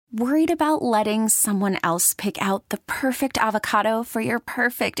Worried about letting someone else pick out the perfect avocado for your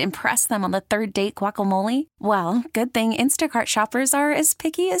perfect impress them on the third date guacamole? Well, good thing Instacart shoppers are as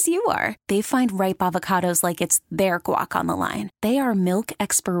picky as you are. They find ripe avocados like it's their guac on the line. They are milk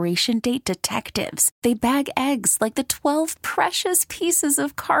expiration date detectives. They bag eggs like the 12 precious pieces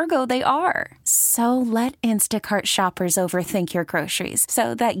of cargo they are. So let Instacart shoppers overthink your groceries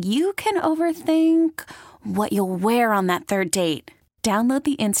so that you can overthink what you'll wear on that third date. Download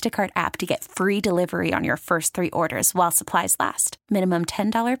the Instacart app to get free delivery on your first 3 orders while supplies last. Minimum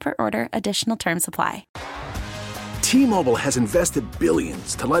 $10 per order. Additional terms apply. T-Mobile has invested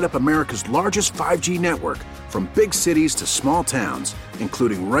billions to light up America's largest 5G network, from big cities to small towns,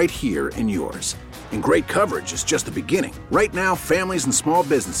 including right here in yours. And great coverage is just the beginning. Right now, families and small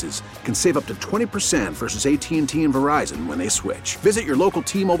businesses can save up to 20% versus AT&T and Verizon when they switch. Visit your local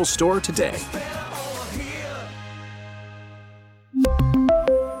T-Mobile store today.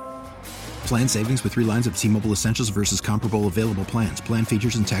 Plan savings with 3 lines of T-Mobile Essentials versus comparable available plans. Plan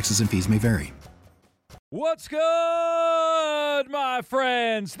features and taxes and fees may vary. What's good, my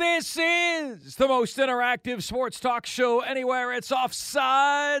friends? This is the most interactive sports talk show anywhere. It's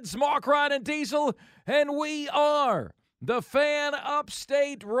Offsides, Mark, Ryan, and Diesel, and we are the Fan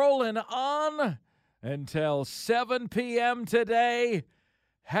Upstate, rolling on until 7 p.m. today.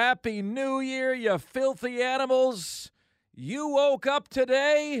 Happy New Year, you filthy animals. You woke up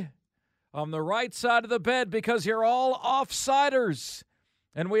today on the right side of the bed because you're all offsiders,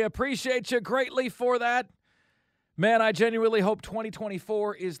 and we appreciate you greatly for that. Man, I genuinely hope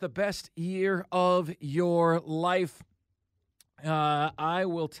 2024 is the best year of your life. I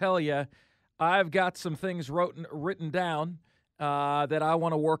will tell you, I've got some things written down that I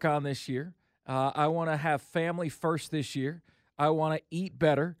want to work on this year. I want to have family first this year. I want to eat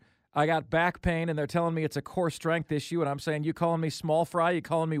better. I got back pain, and they're telling me it's a core strength issue, and I'm saying, you calling me small fry? You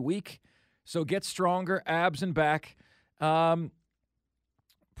calling me weak? So get stronger, abs and back. Prioritize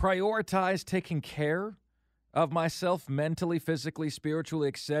taking care of myself mentally, physically, spiritually,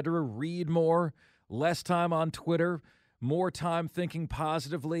 etc. Read more, less time on Twitter, more time thinking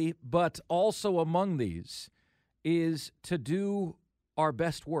positively. But also among these is to do our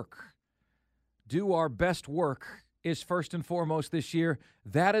best work. Do our best work is first and foremost this year.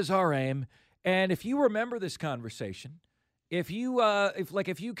 That is our aim. And if you remember this conversation, if you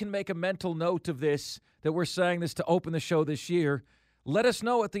can make a mental note of this, that we're saying this to open the show this year, let us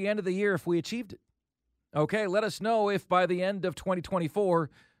know at the end of the year if we achieved it. Okay, let us know if by the end of 2024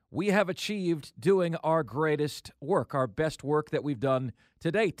 we have achieved doing our greatest work, our best work that we've done to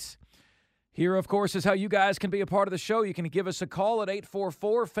date. Here, of course, is how you guys can be a part of the show. You can give us a call at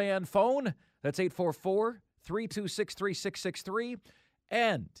 844-FAN-PHONE. That's 844-326-3663.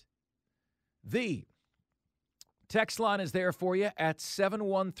 And the text line is there for you at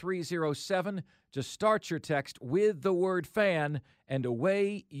 71307. Just start your text with the word fan, and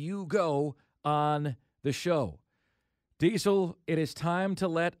away you go on the show. Diesel, it is time to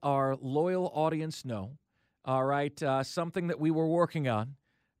let our loyal audience know, all right, something that we were working on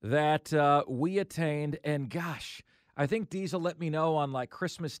that we attained. And gosh, I think Diesel let me know on like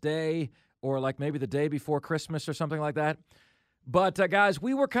Christmas Day or like maybe the day before Christmas or something like that. But guys,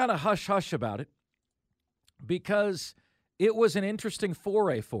 we were kind of hush-hush about it, because it was an interesting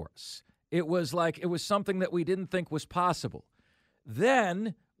foray for us. It was something that we didn't think was possible.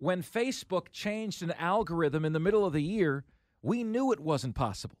 Then, when Facebook changed an algorithm in the middle of the year, we knew it wasn't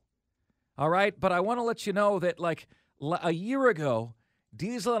possible. All right? But I want to let you know that like a year ago,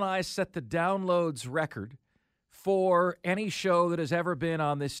 Diesel and I set the downloads record for any show that has ever been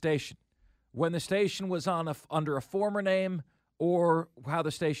on this station, when the station was on under a former name, or how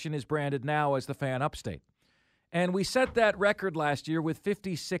the station is branded now as the Fan Upstate. And we set that record last year with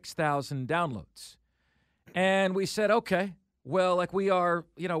 56,000 downloads. And we said, okay, well, like we are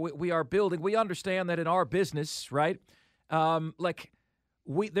building. We understand that in our business, right? There's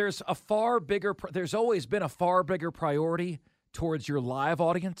always been a far bigger priority towards your live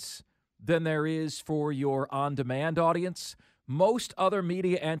audience than there is for your on-demand audience. Most other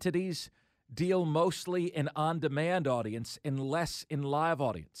media entities deal mostly in on-demand audience and less in live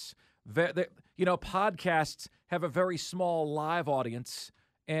audience. Podcasts have a very small live audience,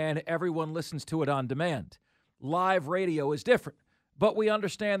 and everyone listens to it on demand. Live radio is different, but we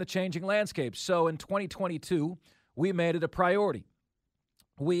understand the changing landscape. So in 2022, we made it a priority.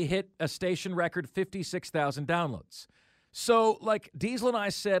 We hit a station record 56,000 downloads. So like Diesel and I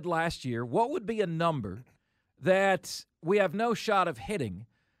said last year, what would be a number that we have no shot of hitting,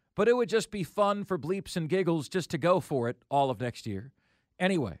 but it would just be fun for bleeps and giggles just to go for it all of next year?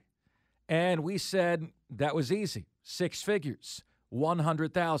 Anyway, and we said that was easy. 6 figures.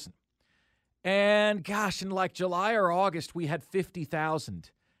 100,000. And gosh, in like July or August, we had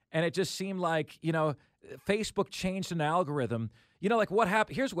 50,000. And it just seemed like, Facebook changed an algorithm. Like what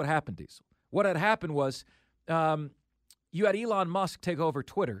happened? Here's what happened, Diesel. What had happened was you had Elon Musk take over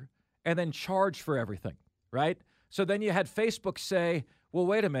Twitter and then charge for everything, right? So then you had Facebook say, well,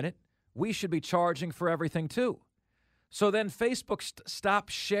 wait a minute, we should be charging for everything too. So then Facebook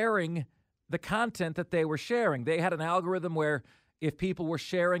stopped sharing the content that they were sharing. They had an algorithm where if people were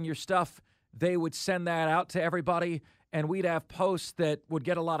sharing your stuff, they would send that out to everybody, and we'd have posts that would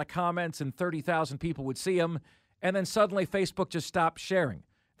get a lot of comments and 30,000 people would see them. And then suddenly Facebook just stopped sharing.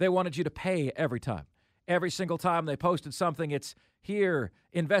 They wanted you to pay every time. Every single time they posted something, it's here,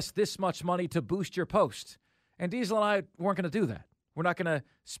 invest this much money to boost your post. And Diesel and I weren't going to do that. We're not going to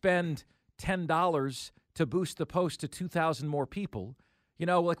spend $10 to boost the post to 2,000 more people.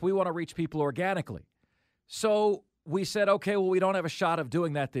 We want to reach people organically. So we said, okay, well, we don't have a shot of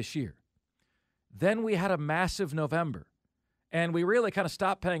doing that this year. Then we had a massive November, and we really kind of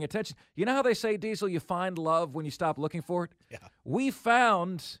stopped paying attention. You know how they say, Diesel, you find love when you stop looking for it? Yeah. We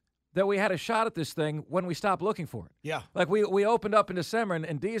found that we had a shot at this thing when we stopped looking for it. Yeah. Like we opened up in December,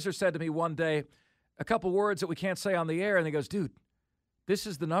 and Deezer said to me one day a couple words that we can't say on the air, and he goes, dude, this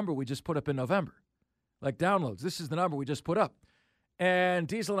is the number we just put up in November. Like downloads, this is the number we just put up. And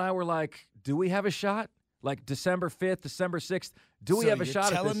Diesel and I were like, do we have a shot? Like December 5th, December 6th, do we have a shot at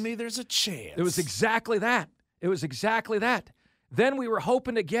this? You're telling me there's a chance. It was exactly that. Then we were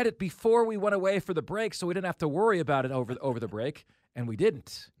hoping to get it before we went away for the break so we didn't have to worry about it over the break, and we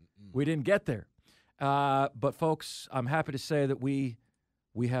didn't. We didn't get there. But, folks, I'm happy to say that we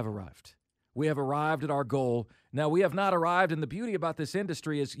have arrived. We have arrived at our goal. Now, we have not arrived, and the beauty about this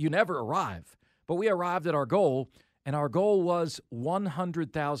industry is you never arrive. But we arrived at our goal, and our goal was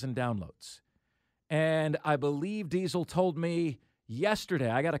 100,000 downloads. And I believe Diesel told me yesterday,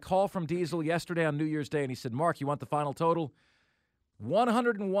 I got a call from Diesel yesterday on New Year's Day, and he said, Mark, you want the final total?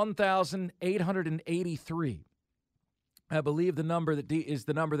 101,883. I believe the number that is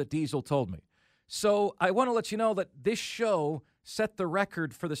the number that Diesel told me. So I want to let you know that this show set the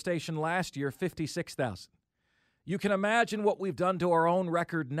record for the station last year, 56,000. You can imagine what we've done to our own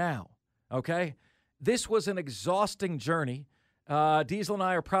record now, okay? This was an exhausting journey. Diesel and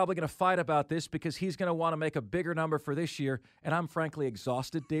I are probably going to fight about this because he's going to want to make a bigger number for this year, and I'm frankly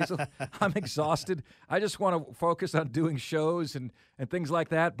exhausted, Diesel. I'm exhausted. I just want to focus on doing shows and things like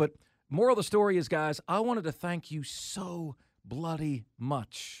that. But moral of the story is, guys, I wanted to thank you so bloody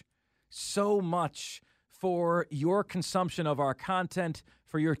much, for your consumption of our content,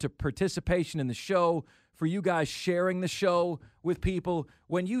 for your participation in the show, for you guys sharing the show with people.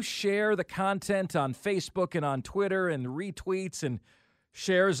 When you share the content on Facebook and on Twitter and retweets and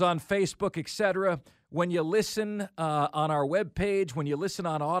shares on Facebook, etc., when you listen on our webpage, when you listen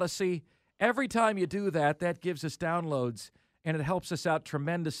on Odyssey, every time you do that, that gives us downloads, and it helps us out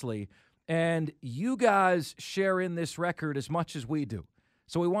tremendously. And you guys share in this record as much as we do.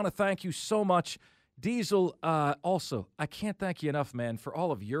 So we want to thank you so much. Diesel, also, I can't thank you enough, man, for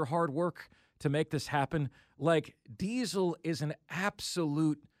all of your hard work to make this happen. Like, Diesel is an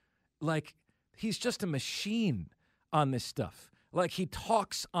absolute, like, he's just a machine on this stuff. Like, he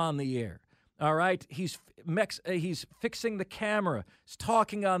talks on the air, all right? He's fixing the camera. He's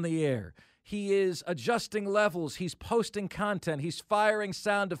talking on the air. He is adjusting levels. He's posting content. He's firing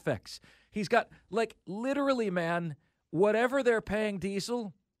sound effects. He's got, like, literally, man, whatever they're paying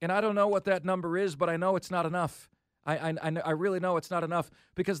Diesel, and I don't know what that number is, but I know it's not enough. I really know it's not enough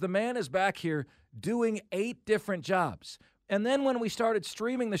because the man is back here doing 8 different jobs. And then when we started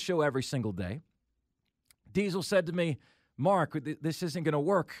streaming the show every single day, Diesel said to me, Mark, this isn't going to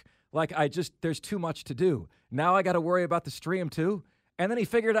work. Like, there's too much to do. Now I got to worry about the stream too. And then he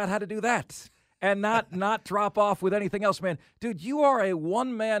figured out how to do that and not drop off with anything else, man. Dude, you are a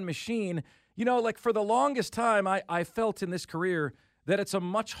one-man machine. You know, like for the longest time, I felt in this career that it's a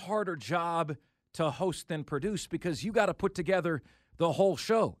much harder job to host than produce because you got to put together the whole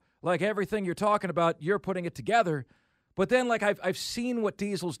show. Like everything you're talking about, you're putting it together. But then, like, I've seen what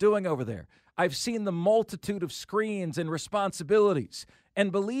Diesel's doing over there. I've seen the multitude of screens and responsibilities.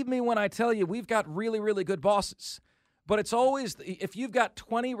 And believe me when I tell you, we've got really, really good bosses. But it's always, if you've got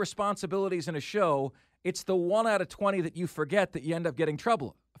 20 responsibilities in a show, it's the 1 out of 20 that you forget that you end up getting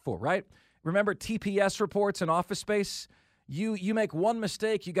trouble for, right? Remember TPS reports in Office Space? You make one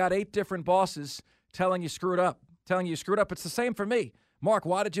mistake, you got 8 different bosses telling you screwed up. It's the same for me. Mark,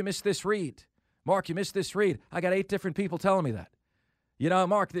 why did you miss this read? Mark, you missed this read. I got 8 different people telling me that. You know,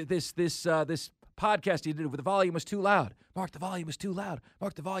 Mark, this podcast you did, the volume was too loud. Mark, the volume was too loud.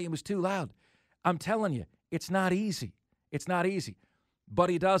 Mark, the volume was too loud. I'm telling you, it's not easy. It's not easy, but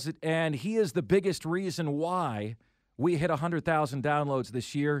he does it, and he is the biggest reason why we hit 100,000 downloads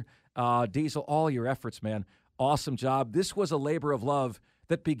this year. Diesel, all your efforts, man. Awesome job. This was a labor of love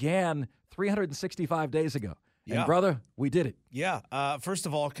that began 365 days ago. Yeah. And, brother, we did it. Yeah. First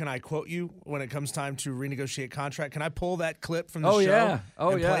of all, can I quote you when it comes time to renegotiate contract? Can I pull that clip from the show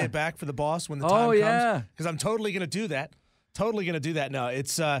and play it back for the boss when the time comes? Because I'm totally going to do that. Totally going to do that. No, it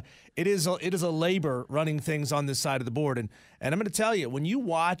is a labor running things on this side of the board. And I'm going to tell you, when you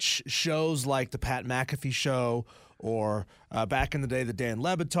watch shows like the Pat McAfee show or back in the day, the Dan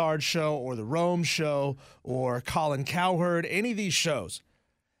Le Batard show or the Rome show or Colin Cowherd, any of these shows,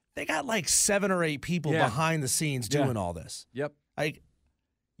 they got like 7 or 8 people behind the scenes doing all this. Yep. Like,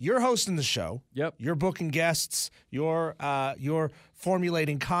 you're hosting the show. Yep. You're booking guests. You're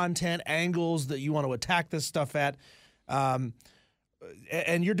formulating content, angles that you want to attack this stuff at. And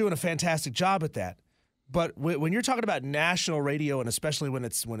you're doing a fantastic job at that. But when you're talking about national radio, and especially when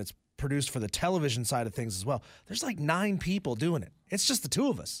it's produced for the television side of things as well, there's like 9 people doing it. It's just the 2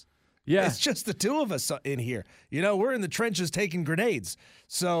 of us. Yeah. It's just the 2 of us in here. You know, we're in the trenches taking grenades.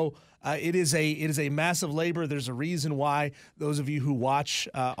 So it is a massive labor. There's a reason why those of you who watch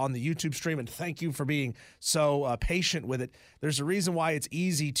on the YouTube stream, and thank you for being so patient with it, there's a reason why it's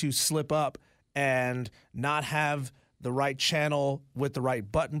easy to slip up and not have the right channel with the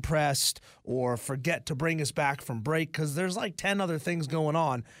right button pressed or forget to bring us back from break because there's like 10 other things going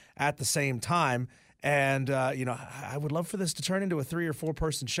on at the same time. And, I would love for this to turn into a 3 or 4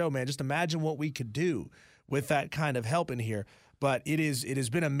 person show, man. Just imagine what we could do with that kind of help in here. But it has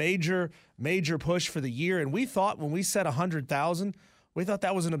been a major, major push for the year. And we thought when we said 100,000, we thought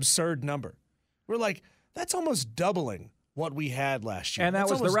that was an absurd number. We're like, that's almost doubling what we had last year. And that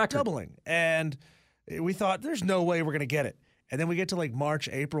was the record. Doubling. And we thought there's no way we're going to get it. And then we get to like March,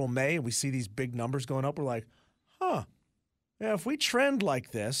 April, May, and we see these big numbers going up. We're like, yeah, if we trend like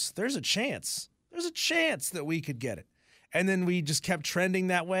this, there's a chance. There's a chance that we could get it. And then we just kept trending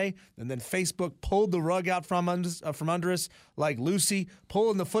that way. And then Facebook pulled the rug out from under us like Lucy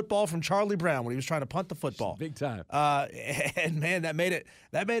pulling the football from Charlie Brown when he was trying to punt the football. Big time. And man, that made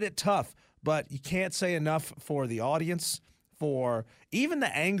it tough. But you can't say enough for the audience, for even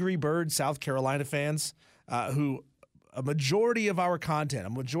the Angry Bird South Carolina fans who a majority of our content, a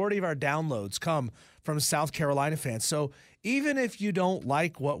majority of our downloads come from South Carolina fans. So even if you don't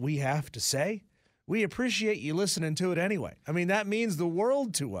like what we have to say, we appreciate you listening to it anyway. I mean, that means the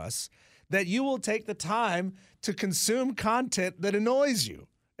world to us that you will take the time to consume content that annoys you.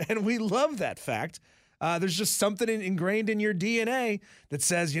 And we love that fact. There's just something ingrained in your DNA that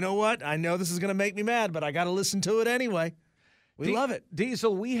says, you know what? I know this is going to make me mad, but I got to listen to it anyway. We love it.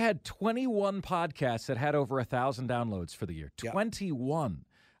 Diesel, we had 21 podcasts that had over 1,000 downloads for the year. Yep. 21.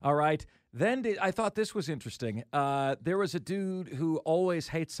 All right. Then I thought this was interesting. There was a dude who always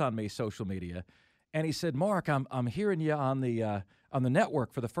hates on me, social media. And he said, Mark, I'm hearing you on the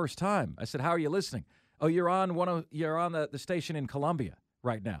network for the first time. I said, how are you listening? Oh, you're on the station in Columbia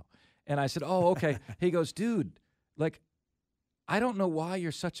right now. And I said, oh, okay. He goes, dude, like, I don't know why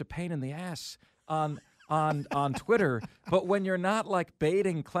you're such a pain in the ass on Twitter, but when you're not like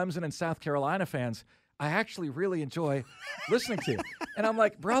baiting Clemson and South Carolina fans, I actually really enjoy listening to you. And I'm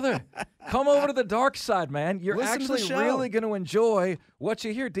like, brother, come over to the dark side, man. You're actually really going to enjoy what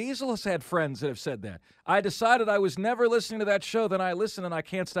you hear. Diesel has had friends that have said that. I decided I was never listening to that show. Then I listen and I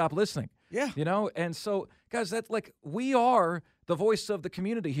can't stop listening. Yeah. You know? And so, guys, that's like, we are the voice of the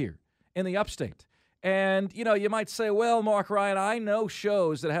community here in the upstate. And, you know, you might say, well, Mark Ryan, I know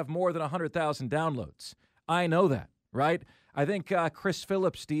shows that have more than 100,000 downloads. I know that, right? I think Chris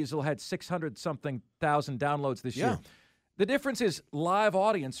Phillips, Diesel, had 600-something thousand downloads this year. The difference is live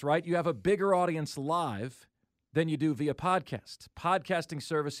audience, right? You have a bigger audience live than you do via podcast. Podcasting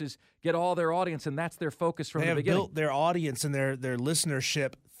services get all their audience, and that's their focus from the beginning. They have built their audience and their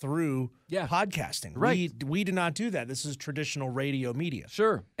listenership through podcasting. Right. We do not do that. This is traditional radio media.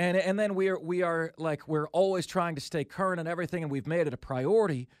 Sure. And then we are like, we're always trying to stay current and everything, and we've made it a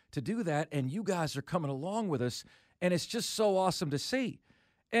priority to do that, and you guys are coming along with us, and it's just so awesome to see.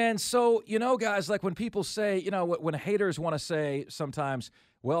 And so, you know, guys, like when people say, you know, when haters want to say sometimes,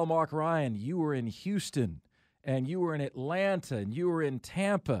 well, Mark Ryan, you were in Houston, and you were in Atlanta, and you were in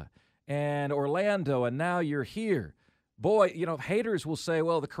Tampa and Orlando, and now you're here. Boy, you know, haters will say,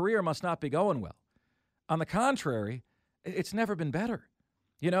 well, the career must not be going well. On the contrary, it's never been better,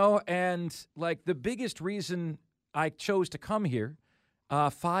 you know, and like the biggest reason I chose to come here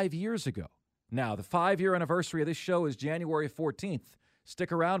 5 years ago. Now, the 5-year anniversary of this show is January 14th.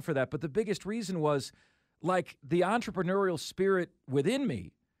 Stick around for that. But the biggest reason was, like, the entrepreneurial spirit within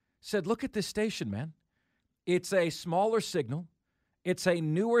me said, look at this station, man. It's a smaller signal. It's a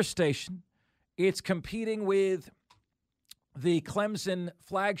newer station. It's competing with the Clemson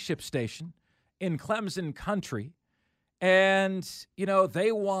flagship station in Clemson country. And,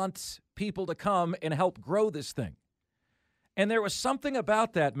 they want people to come and help grow this thing. And there was something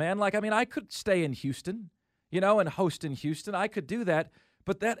about that, man. I could stay in Houston, and host in Houston. I could do that.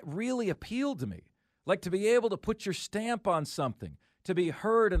 But that really appealed to me. To be able to put your stamp on something, to be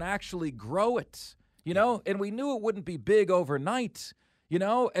heard and actually grow it, And we knew it wouldn't be big overnight,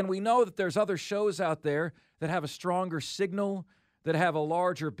 And we know that there's other shows out there that have a stronger signal, that have a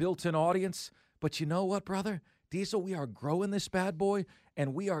larger built-in audience. But you know what, brother? Diesel, we are growing this bad boy,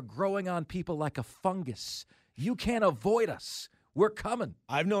 and we are growing on people like a fungus. You can't avoid us. We're coming.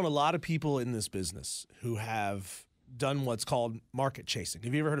 I've known a lot of people in this business who have done what's called market chasing.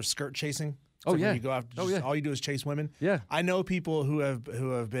 Have you ever heard of skirt chasing? Oh, yeah. When you go after all you do is chase women. Yeah. I know people who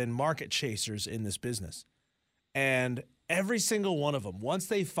have been market chasers in this business. And every single one of them, once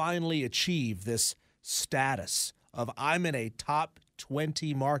they finally achieve this status of I'm in a top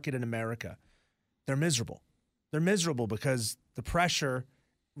 20 market in America, they're miserable. They're miserable because the pressure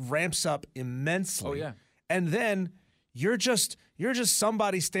ramps up immensely. Oh, yeah. And then you're just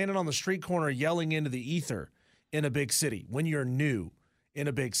somebody standing on the street corner yelling into the ether in a big city when you're new in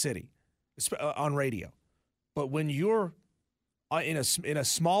a big city on radio. But when you're in a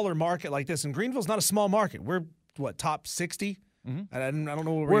smaller market like this, and Greenville's not a small market. We're top 60? Mm-hmm. And I don't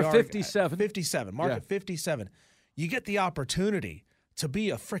know where we are. We're 57. 57, market 57. You get the opportunity to be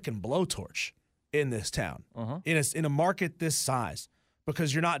a freaking blowtorch in this town, in a market this size,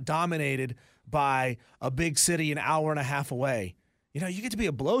 because you're not dominated by a big city an hour and a half away. You get to be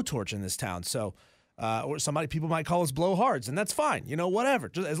a blowtorch in this town. So, or people might call us blowhards, and that's fine. Whatever.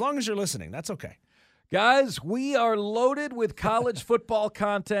 Just as long as you're listening, that's okay. Guys, we are loaded with college football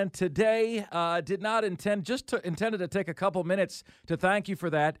content today. Intended to take a couple minutes to thank you for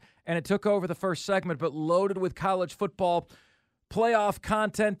that, and it took over the first segment, but loaded with college football playoff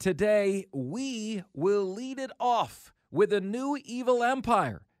content today. We will lead it off with a new evil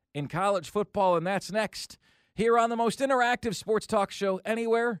empire in college football, and that's next here on the most interactive sports talk show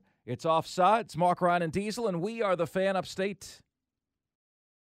anywhere. It's Offsides. Mark, Ryan, and Diesel, and we are the Fan Upstate.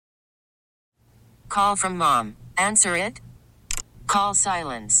 Call from mom. Answer it. Call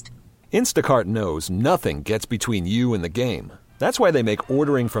silenced. Instacart knows nothing gets between you and the game. That's why they make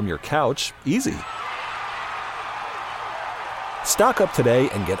ordering from your couch easy. Stock up today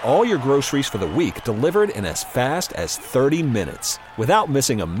and get all your groceries for the week delivered in as fast as 30 minutes without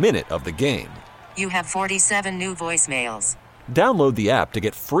missing a minute of the game. You have 47 new voicemails. Download the app to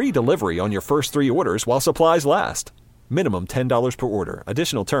get free delivery on your first 3 orders while supplies last. Minimum $10 per order.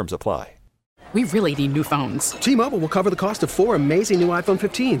 Additional terms apply. We really need new phones. T-Mobile will cover the cost of 4 amazing new iPhone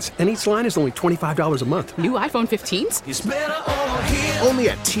 15s, and each line is only $25 a month. New iPhone 15s? It's better over here. Only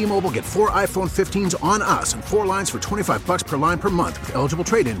at T-Mobile, get 4 iPhone 15s on us and 4 lines for $25 per line per month with eligible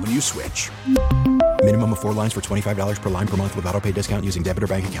trade-in when you switch. Minimum of 4 lines for $25 per line per month with autopay discount using debit or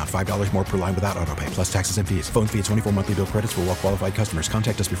bank account. $5 more per line without autopay, plus taxes and fees. Phone fee at 24 monthly bill credits for well-qualified customers.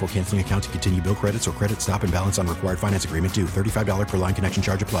 Contact us before canceling account to continue bill credits or credit stop and balance on required finance agreement due. $35 per line connection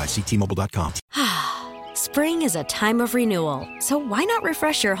charge applies. See T-Mobile.com. Spring is a time of renewal, so why not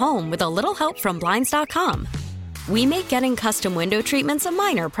refresh your home with a little help from Blinds.com? We make getting custom window treatments a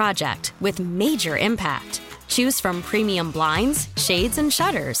minor project with major impact. Choose from premium blinds, shades, and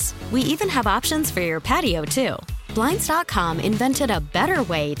shutters. We even have options for your patio, too. Blinds.com invented a better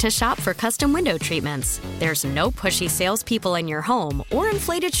way to shop for custom window treatments. There's no pushy salespeople in your home or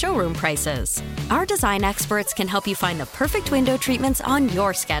inflated showroom prices. Our design experts can help you find the perfect window treatments on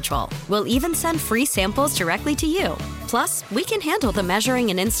your schedule. We'll even send free samples directly to you. Plus, we can handle the measuring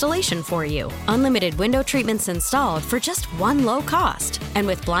and installation for you. Unlimited window treatments installed for just one low cost. And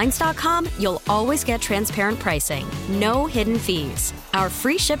with Blinds.com, you'll always get transparent pricing. No hidden fees. Our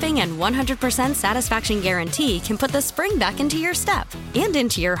free shipping and 100% satisfaction guarantee can put the spring back into your step and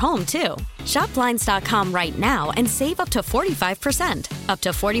into your home, too. Shop Blinds.com right now and save up to 45%. Up to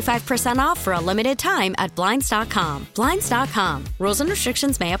 45% off for a limited time at Blinds.com. Blinds.com. Rules and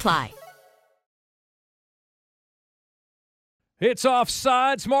restrictions may apply. It's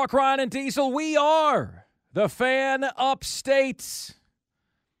Offsides. Mark, Ryan, and Diesel. We are the Fan Upstate.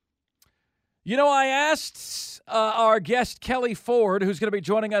 I asked our guest, Kelly Ford, who's going to be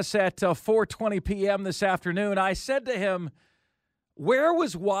joining us at 4:20 p.m. this afternoon. I said to him, where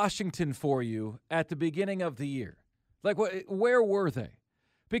was Washington for you at the beginning of the year? Where were they?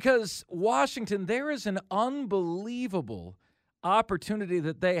 Because Washington, there is an unbelievable opportunity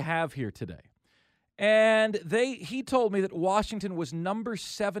that they have here today. And he told me that Washington was number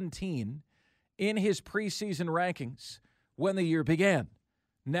 17 in his preseason rankings when the year began.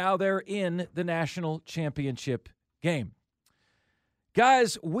 Now they're in the national championship game.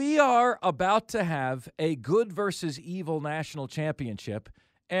 Guys, we are about to have a good versus evil national championship,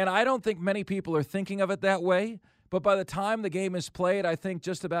 and I don't think many people are thinking of it that way, but by the time the game is played, I think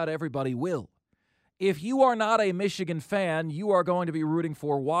just about everybody will. If you are not a Michigan fan, you are going to be rooting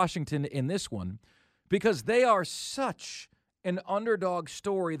for Washington in this one because they are such an underdog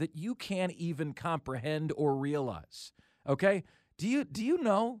story that you can't even comprehend or realize, okay? Do you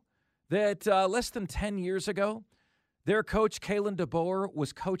know that less than 10 years ago, their coach, Kalen DeBoer,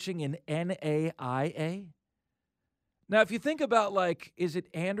 was coaching in NAIA? Now, if you think about, like, is it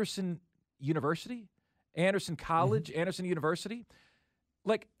Anderson University? Anderson College? Anderson University?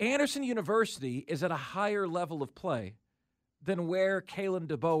 Like, Anderson University is at a higher level of play than where Kalen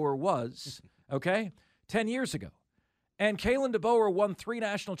DeBoer was, okay, 10 years ago. And Kalen DeBoer won 3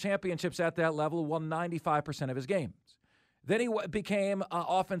 national championships at that level, won 95% of his games. Then he became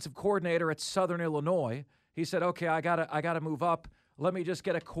offensive coordinator at Southern Illinois. He said, okay, I gotta move up. Let me just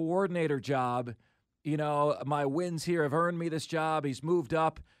get a coordinator job. You know, my wins here have earned me this job. He's moved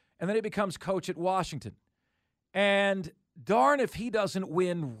up. And then he becomes coach at Washington. And darn if he doesn't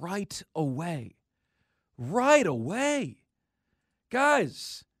win right away. Right away.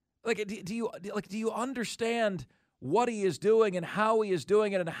 Guys, do you understand what he is doing and how he is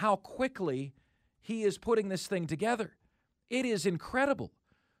doing it and how quickly he is putting this thing together? It is incredible.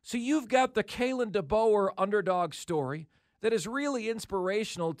 So you've got the Kalen DeBoer underdog story that is really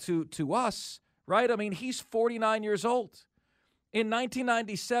inspirational to us, right? I mean, he's 49 years old. In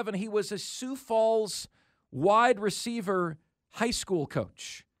 1997, he was a Sioux Falls wide receiver high school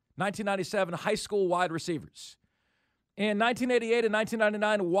coach. 1997, high school wide receivers. In 1988 and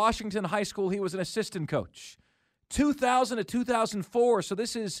 1999, Washington High School, he was an assistant coach. 2000 to 2004, so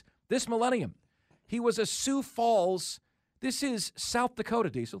this millennium, he was a Sioux Falls. This is South Dakota,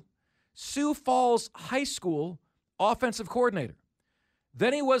 Diesel. Sioux Falls High School offensive coordinator.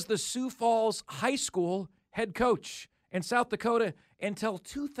 Then he was the Sioux Falls High School head coach in South Dakota until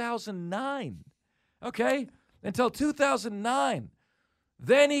 2009. Okay? Until 2009.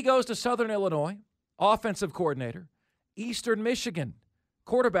 Then he goes to Southern Illinois, offensive coordinator. Eastern Michigan,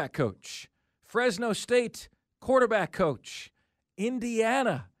 quarterback coach. Fresno State, quarterback coach.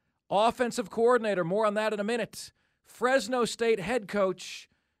 Indiana, offensive coordinator. More on that in a minute. Fresno State head coach,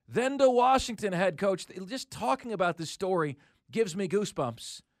 then to Washington head coach. Just talking about this story gives me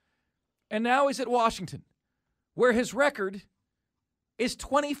goosebumps. And now he's at Washington, where his record is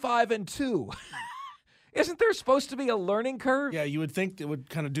 25-2. Isn't there supposed to be a learning curve? Yeah, you would think it would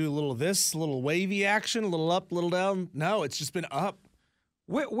kind of do a little of this, a little wavy action, a little up, a little down. No, it's just been up.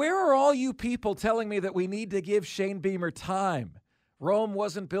 Where are all you people telling me that we need to give Shane Beamer time? Rome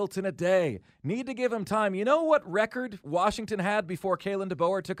wasn't built in a day. Need to give him time. You know what record Washington had before Kalen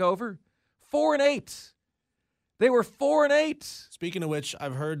DeBoer took over? 4-8. They were 4-8. Speaking of which,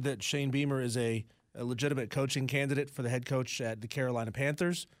 I've heard that Shane Beamer is a legitimate coaching candidate for the head coach at the Carolina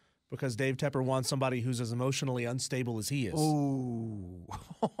Panthers because Dave Tepper wants somebody who's as emotionally unstable as he is. Oh.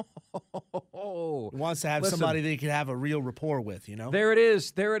 He wants to have somebody that he can have a real rapport with, you know? There it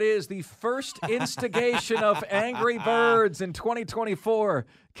is. There it is. The first instigation of Angry Birds in 2024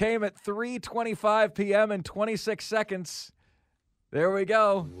 came at 3:25 p.m. and 26 seconds. There we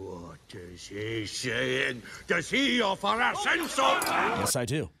go. What is he saying? Does he offer ascension? Yes, I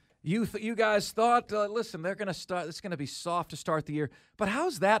do. You guys thought, listen, they're going to start. It's going to be soft to start the year. But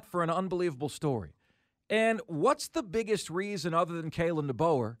how's that for an unbelievable story? And what's the biggest reason other than Kalen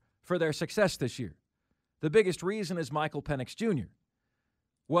DeBoer for their success this year? The biggest reason is Michael Penix Jr.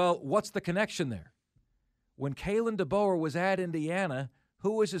 Well, what's the connection there? When Kalen DeBoer was at Indiana,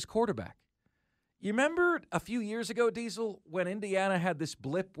 who was his quarterback? You remember a few years ago, Diesel, when Indiana had this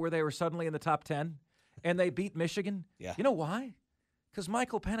blip where they were suddenly in the top 10 and they beat Michigan? Yeah. You know why? Because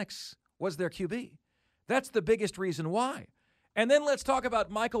Michael Penix was their QB. That's the biggest reason why. And then let's talk about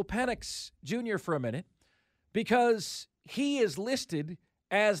Michael Penix Jr. for a minute, because he is listed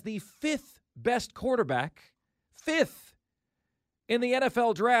as the 5th best quarterback, 5th in the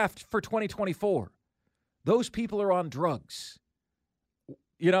NFL draft for 2024. Those people are on drugs.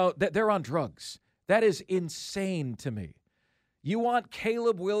 You know, they're on drugs. That is insane to me. You want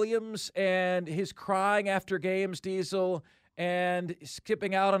Caleb Williams and his crying after games, Diesel, and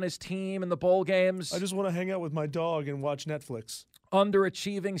skipping out on his team in the bowl games. I just want to hang out with my dog and watch Netflix.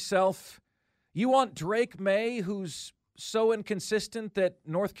 Underachieving self. You want Drake May, who's so inconsistent that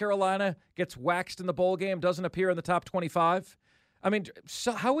North Carolina gets waxed in the bowl game, doesn't appear in the top 25? I mean,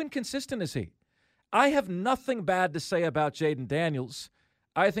 so how inconsistent is he? I have nothing bad to say about Jaden Daniels.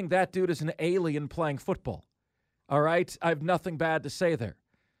 I think that dude is an alien playing football. All right? I have nothing bad to say there.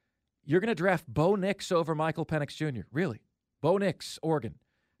 You're going to draft Bo Nix over Michael Penix Jr. Really? Bo Nix, Oregon.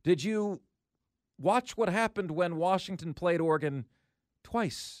 Did you watch what happened when Washington played Oregon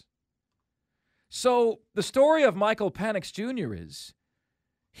twice? So the story of Michael Penix Jr. is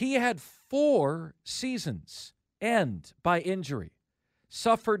he had 4 seasons end by injury,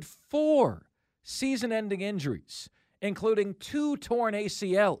 suffered 4 season-ending injuries, including 2 torn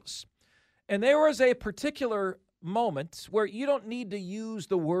ACLs. And there was a particular moment where you don't need to use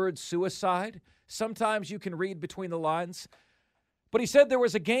the word suicide. Sometimes you can read between the lines. But he said there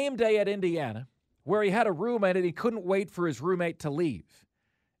was a game day at Indiana where he had a roommate and he couldn't wait for his roommate to leave.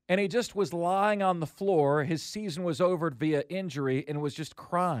 And he just was lying on the floor. His season was over via injury and was just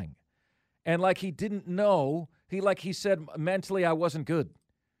crying. And like he didn't know, he said mentally, I wasn't good.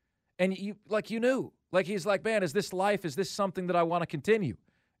 And you knew. Like he's like, man, is this life? Is this something that I want to continue?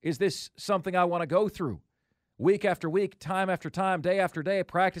 Is this something I want to go through? Week after week, time after time, day after day,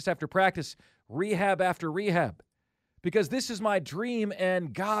 practice after practice, rehab after rehab. Because this is my dream,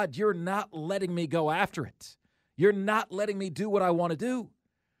 and God, you're not letting me go after it. You're not letting me do what I want to do.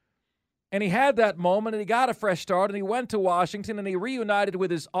 And he had that moment, and he got a fresh start, and he went to Washington, and he reunited with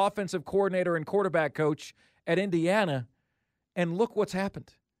his offensive coordinator and quarterback coach at Indiana, and look what's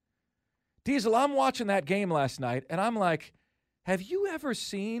happened. Diesel, I'm watching that game last night, and I'm like, have you ever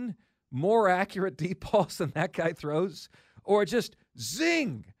seen more accurate deep balls than that guy throws? Or just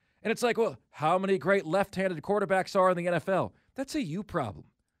zing! And it's like, well, how many great left-handed quarterbacks are in the NFL? That's a you problem.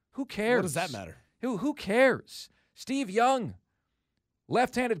 Who cares? What does that matter? Who cares? Steve Young,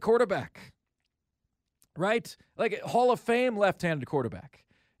 left-handed quarterback, right? Like Hall of Fame left-handed quarterback.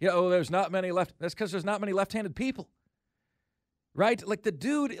 There's not many left. That's because there's not many left-handed people, right? Like the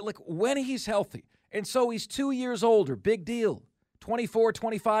dude, like when he's healthy. And so he's 2 years older, big deal. 24,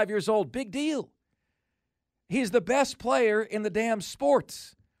 25 years old, big deal. He's the best player in the damn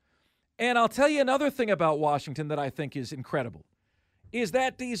sport. And I'll tell you another thing about Washington that I think is incredible, is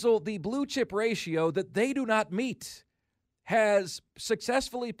that, Diesel, the blue chip ratio that they do not meet has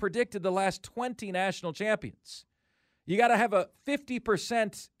successfully predicted the last 20 national champions. You got to have a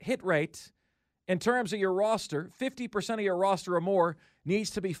 50% hit rate in terms of your roster. 50% of your roster or more needs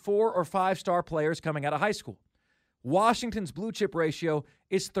to be 4- or 5-star players coming out of high school. Washington's blue chip ratio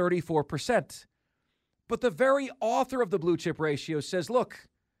is 34%. But the very author of the blue chip ratio says, look,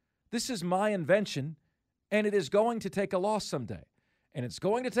 this is my invention, and it is going to take a loss someday. And it's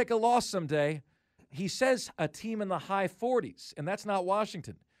going to take a loss someday. He says a team in the high 40s, and that's not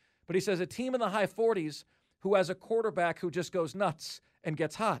Washington. But he says a team in the high 40s who has a quarterback who just goes nuts and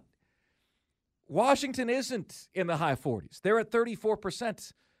gets hot. Washington isn't in the high 40s. They're at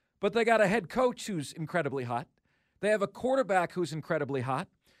 34%, but they got a head coach who's incredibly hot. They have a quarterback who's incredibly hot.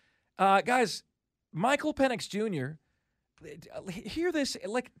 Guys, Michael Penix Jr., hear this.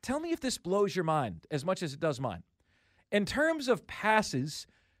 Like, tell me if this blows your mind as much as it does mine. In terms of passes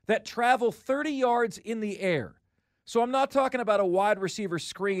that travel 30 yards in the air, so I'm not talking about a wide receiver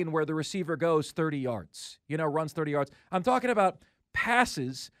screen where the receiver goes 30 yards, runs 30 yards. I'm talking about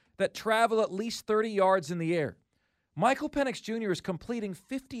passes that travel at least 30 yards in the air. Michael Penix Jr. is completing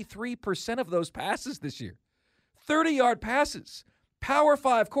 53% of those passes this year. 30-yard passes. Power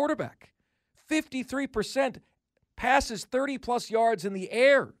 5 quarterback. 53% passes 30-plus yards in the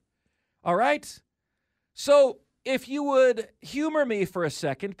air. All right? So if you would humor me for a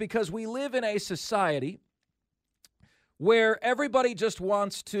second, because we live in a society where everybody just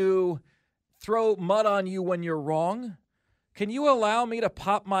wants to throw mud on you when you're wrong, can you allow me to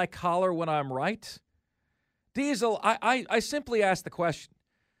pop my collar when I'm right? Diesel, I simply asked the question.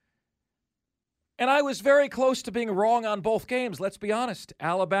 And I was very close to being wrong on both games, let's be honest.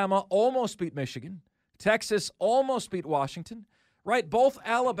 Alabama almost beat Michigan. Texas almost beat Washington. Right? Both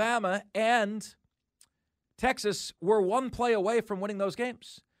Alabama and Texas were one play away from winning those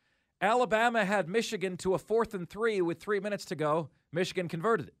games. Alabama had Michigan to a 4th and 3 with 3 minutes to go. Michigan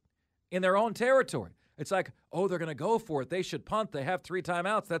converted it in their own territory. It's like, oh, they're going to go for it. They should punt. They have 3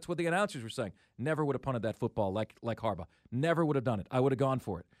 timeouts. That's what the announcers were saying. Never would have punted that football like Harbaugh. Never would have done it. I would have gone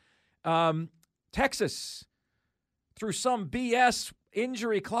for it. Texas, through some BS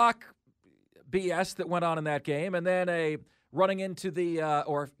injury clock BS that went on in that game, and then a running into the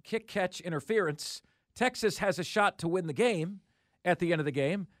or kick-catch interference, Texas has a shot to win the game at the end of the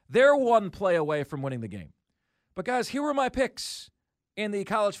game. They're one play away from winning the game. But, guys, here are my picks in the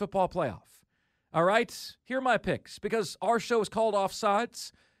college football playoff. All right? Here are my picks. Because our show is called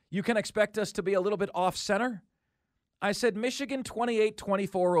Offsides, you can expect us to be a little bit off-center. I said Michigan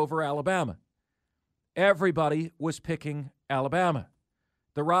 28-24 over Alabama. Everybody was picking Alabama.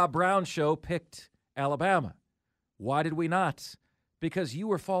 The Rob Brown Show picked Alabama. Why did we not? Because you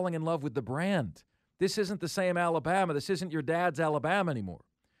were falling in love with the brand. This isn't the same Alabama. This isn't your dad's Alabama anymore.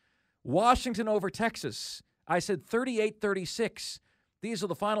 Washington over Texas. I said 38-36.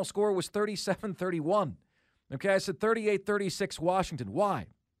 The final score was 37-31. Okay, I said 38-36 Washington. Why?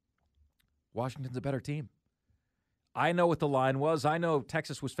 Washington's a better team. I know what the line was. I know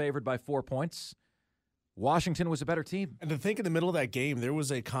Texas was favored by 4 points. Washington was a better team. And to think in the middle of that game, there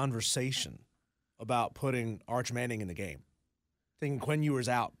was a conversation about putting Arch Manning in the game. Thinking Quinn Ewers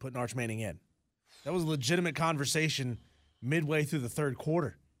out, putting Arch Manning in. That was a legitimate conversation midway through the third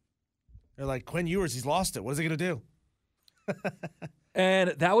quarter. They're like, Quinn Ewers, he's lost it. What is he going to do?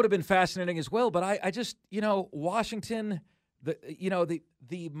 And that would have been fascinating as well. But I just, Washington, the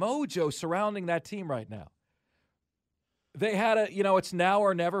mojo surrounding that team right now. They had it's now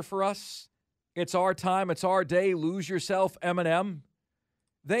or never for us. It's our time. It's our day. Lose yourself, Eminem.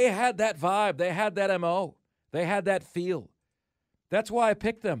 They had that vibe. They had that MO. They had that feel. That's why I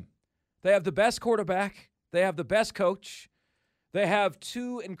picked them. They have the best quarterback. They have the best coach. They have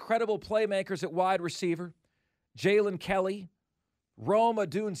two incredible playmakers at wide receiver, Jalen Kelly, Rome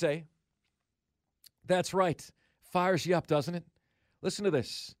Odunze. That's right. Fires you up, doesn't it? Listen to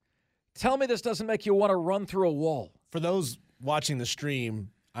this. Tell me this doesn't make you want to run through a wall. For those watching the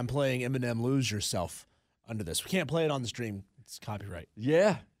stream, I'm playing Eminem Lose Yourself under this. We can't play it on the stream. It's copyright.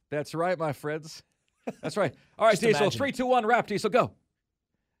 Yeah, that's right, my friends. That's right. All right, Just Diesel, imagine. 3, 2, 1, rap, Diesel, go.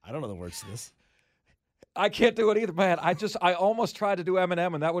 I don't know the words to this. I can't do it either, man. I almost tried to do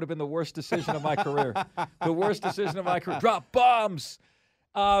Eminem, and that would have been the worst decision of my career. The worst decision of my career. Drop bombs.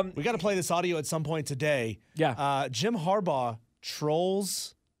 We got to play this audio at some point today. Yeah. Jim Harbaugh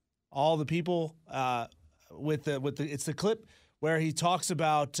trolls all the people with the. It's the clip where he talks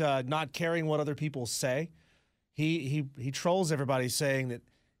about not caring what other people say. He trolls everybody, saying that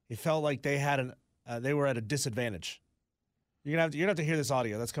he felt like they were at a disadvantage. You're gonna have to hear this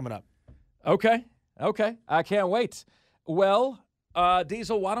audio. That's coming up. Okay. I can't wait. Well,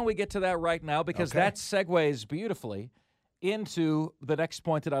 Diesel, why don't we get to that right now? Because that segues beautifully into the next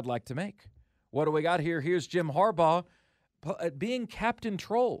point that I'd like to make. What do we got here? Here's Jim Harbaugh being Captain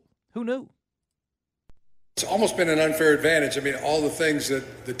Troll. Who knew? It's almost been an unfair advantage. I mean, all the things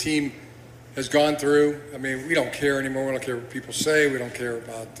that the team has gone through. I mean, we don't care anymore. We don't care what people say. We don't care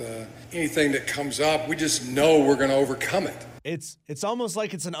about anything that comes up. We just know we're going to overcome it. It's almost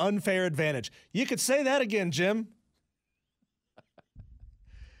like it's an unfair advantage. You could say that again, Jim.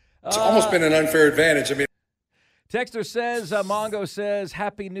 It's almost been an unfair advantage. I mean, Texter says, Mongo says,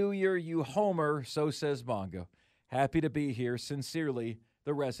 Happy New Year, you homer. So says Mongo. Happy to be here. Sincerely,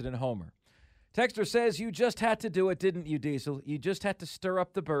 the resident homer. Texter says, you just had to do it, didn't you, Diesel? You just had to stir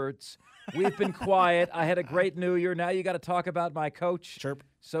up the birds. We've been quiet. I had a great New Year. Now you got to talk about my coach. Chirp.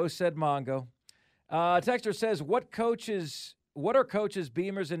 So said Mongo. Texter says, what are coaches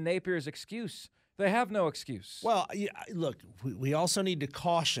Beamer's and Napier's excuse? They have no excuse. Well, look, we also need to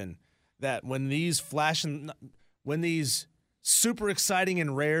caution that when these super exciting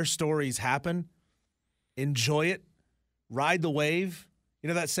and rare stories happen, enjoy it, ride the wave. You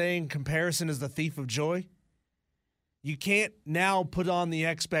know that saying, comparison is the thief of joy? You can't now put on the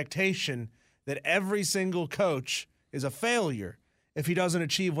expectation that every single coach is a failure if he doesn't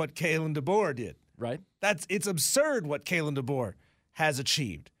achieve what Kalen DeBoer did. Right. It's absurd what Kalen DeBoer has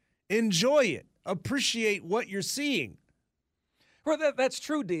achieved. Enjoy it. Appreciate what you're seeing. Well, that's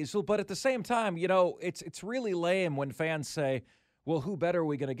true, Diesel, but at the same time, it's really lame when fans say, well, who better are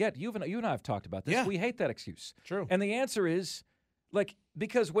we going to get? You and I have talked about this. Yeah. We hate that excuse. True. And the answer is,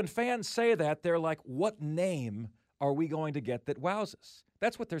 because when fans say that, they're like, what name are we going to get that wows us?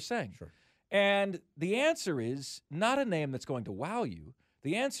 That's what they're saying. Sure. And the answer is not a name that's going to wow you.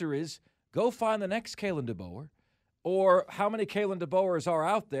 The answer is go find the next Kalen DeBoer, or how many Kalen DeBoers are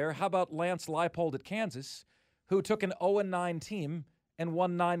out there? How about Lance Leipold at Kansas, who took an 0-9 team and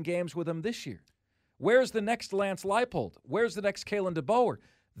won 9 games with them this year? Where's the next Lance Leipold? Where's the next Kalen DeBoer?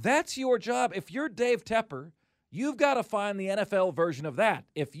 That's your job. If you're Dave Tepper, you've got to find the NFL version of that.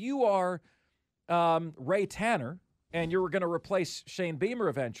 If you are Ray Tanner and you're going to replace Shane Beamer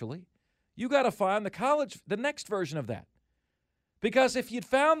eventually, you got to find the next version of that. Because if you'd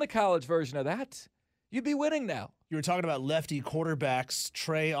found the college version of that, you'd be winning now. You were talking about lefty quarterbacks.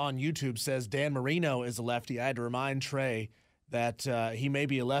 Trey on YouTube says Dan Marino is a lefty. I had to remind Trey that he may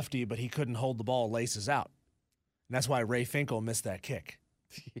be a lefty, but he couldn't hold the ball laces out. And that's why Ray Finkel missed that kick.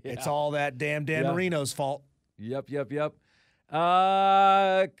 Yeah. It's all that damn Dan Marino's fault. Yep.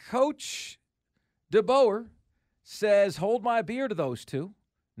 Coach DeBoer says, hold my beer to those two,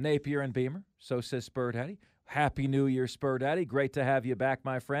 Napier and Beamer. So says Spurred Hattie. Happy New Year, Spur Daddy. Great to have you back,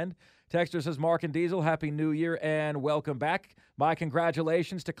 my friend. Texter says, Mark and Diesel, Happy New Year and welcome back. My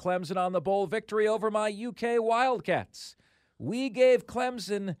congratulations to Clemson on the bowl victory over my UK Wildcats. We gave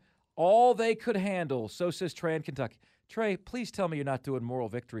Clemson all they could handle. So says Trey in Kentucky. Trey, please tell me you're not doing moral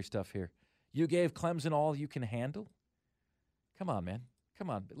victory stuff here. You gave Clemson all you can handle? Come on, man. Come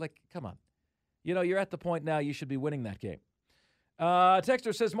on. Come on. You know, you're at the point now you should be winning that game.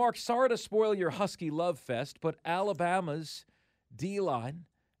 Texter says, Mark, sorry to spoil your Husky love fest, but Alabama's D-line,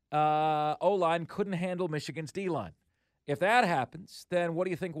 O-line couldn't handle Michigan's D-line. If that happens, then what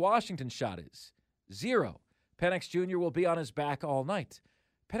do you think Washington's shot is? 0. Penix Jr. will be on his back all night.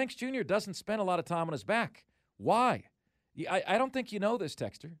 Penix Jr. doesn't spend a lot of time on his back. Why? I don't think you know this,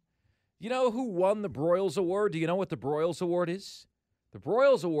 Texter. You know who won the Broyles Award? Do you know what the Broyles Award is? The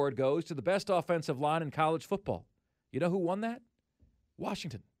Broyles Award goes to the best offensive line in college football. You know who won that?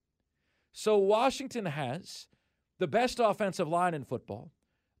 Washington. So Washington has the best offensive line in football,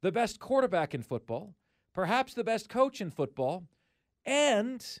 the best quarterback in football, perhaps the best coach in football,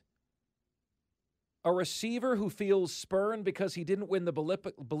 and a receiver who feels spurned because he didn't win the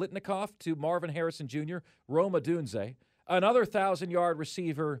Biletnikoff to Marvin Harrison Jr., Rome Odunze, another 1,000-yard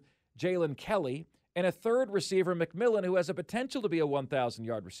receiver, Jalen Kelly, and a third receiver, McMillan, who has a potential to be a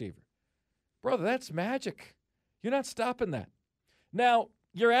 1,000-yard receiver. Brother, that's magic. You're not stopping that. Now,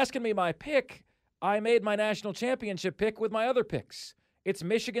 you're asking me my pick. I made my national championship pick with my other picks. It's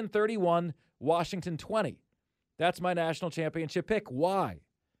Michigan 31, Washington 20. That's my national championship pick. Why?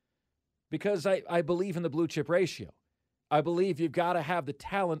 Because I believe in the blue chip ratio. I believe you've got to have the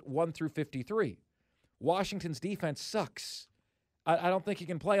talent 1 through 53. Washington's defense sucks. I don't think you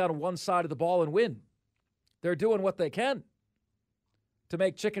can play on one side of the ball and win. They're doing what they can to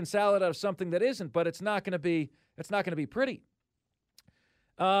make chicken salad out of something that isn't, but it's not going to be pretty.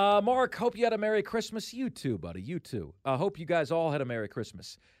 Mark, hope you had a Merry Christmas. You too, buddy. You too. Hope you guys all had a Merry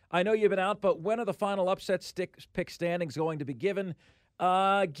Christmas. I know you've been out, but when are the final upset pick standings going to be given?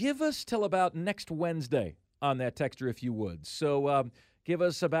 Give us till about next Wednesday on that, Texter, if you would. So give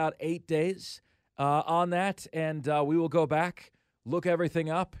us about 8 days on that, and we will go back, look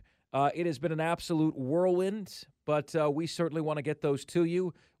everything up. It has been an absolute whirlwind, but we certainly want to get those to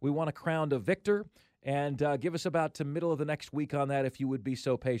you. We want to crown a victor, and give us about to middle of the next week on that if you would be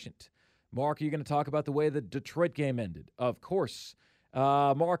so patient. Mark, are you going to talk about the way the Detroit game ended? Of course.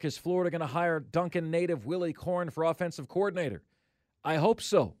 Mark, is Florida going to hire Duncan native Willie Korn for offensive coordinator? I hope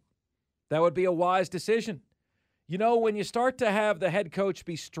so. That would be a wise decision. You know, when you start to have the head coach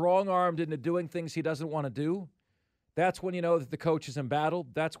be strong-armed into doing things he doesn't want to do, that's when you know that the coach is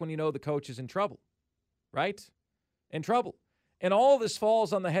embattled. That's when you know the coach is in trouble, right? In trouble. And all of this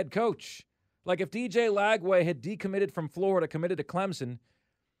falls on the head coach. Like if DJ Lagway had decommitted from Florida, committed to Clemson,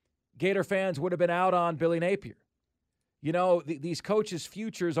 Gator fans would have been out on Billy Napier. You know, these coaches'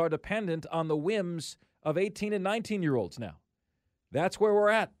 futures are dependent on the whims of 18 and 19-year-olds now. That's where we're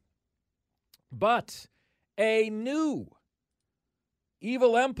at. But a new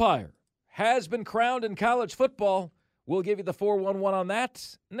evil empire has been crowned in college football. We'll give you the 411 on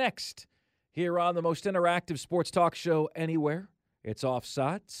that next here on the most interactive sports talk show anywhere. It's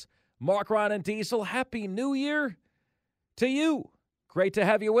Offsides. Mark, Ryan, and Diesel, Happy New Year to you. Great to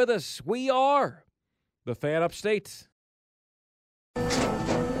have you with us. We are the Fan Upstate.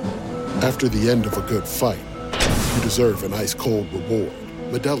 After the end of a good fight, you deserve an ice-cold reward.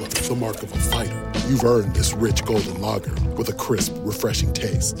 Modelo, the mark of a fighter. You've earned this rich golden lager with a crisp, refreshing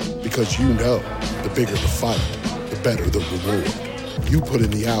taste. Because you know, the bigger the fight, the better the reward. You put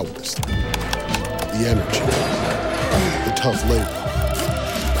in the hours, the energy, the tough labor.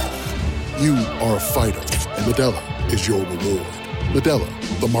 You are a fighter, and Modelo is your reward.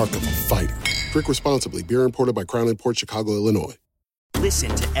 Modelo, the mark of a fighter. Drink responsibly. Beer imported by Crown Imports, Chicago, Illinois.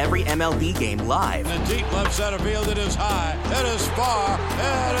 Listen to every MLB game live. In the deep left center field, it is high, it is far,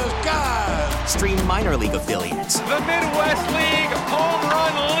 it is gone. Stream minor league affiliates. The Midwest League home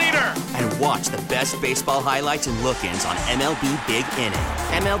run leader. And watch the best baseball highlights and look-ins on MLB Big Inning.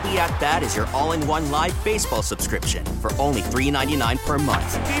 MLB At Bat is your all-in-one live baseball subscription for only $3.99 per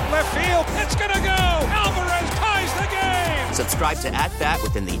month. Deep left field, it's gonna go. Alvarez ties the game. Subscribe to At Bat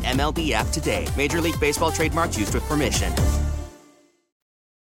within the MLB app today. Major League Baseball trademarks used with permission.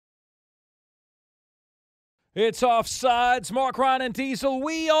 It's Offsides. Mark, Ryan, and Diesel.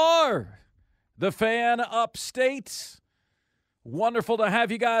 We are the Fan Upstate. Wonderful to have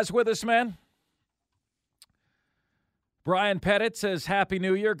you guys with us, man. Brian Pettit says, Happy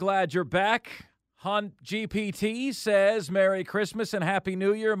New Year. Glad you're back. Hunt GPT says, Merry Christmas and Happy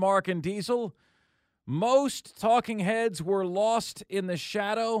New Year, Mark and Diesel. Most talking heads were lost in the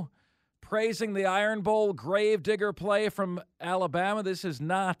shadow praising the Iron Bowl gravedigger play from Alabama. This is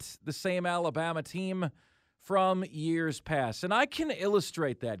not the same Alabama team from years past. And I can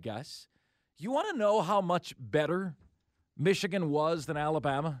illustrate that, guys. You want to know how much better Michigan was than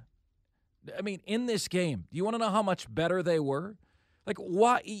Alabama? I mean, in this game, do you want to know how much better they were? Like,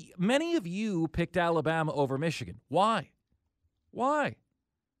 why? Many of you picked Alabama over Michigan. Why? Why?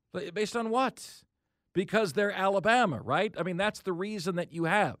 Based on what? Because they're Alabama, right? I mean, that's the reason that you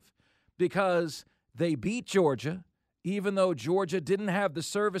have. Because they beat Georgia, even though Georgia didn't have the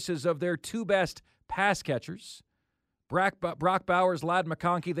services of their two best pass catchers. Brock Bowers, Ladd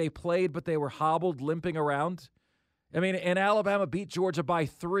McConkey, they played, but they were hobbled, limping around. I mean, and Alabama beat Georgia by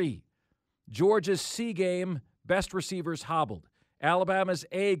 3. Georgia's C game, best receivers hobbled. Alabama's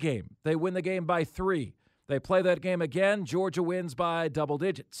A game, they win the game by 3. They play that game again, Georgia wins by double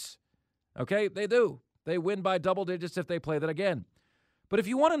digits. Okay, they do. They win by double digits if they play that again. But if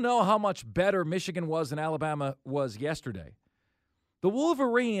you want to know how much better Michigan was than Alabama was yesterday, the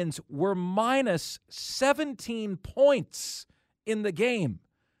Wolverines were minus 17 points in the game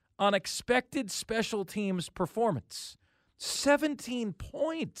on expected special teams performance. 17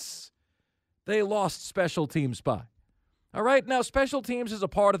 points they lost special teams by. All right, now special teams is a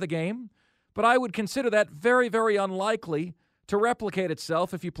part of the game, but I would consider that very, very unlikely to replicate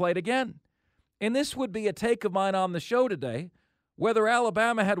itself if you played again. And this would be a take of mine on the show today, whether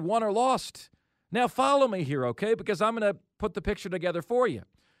Alabama had won or lost. Now follow me here, okay, because I'm going to put the picture together for you.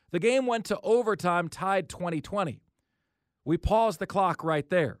 The game went to overtime, tied 20-20. We paused the clock right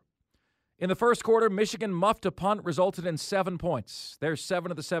there. In the first quarter, Michigan muffed a punt, resulted in 7 points. There's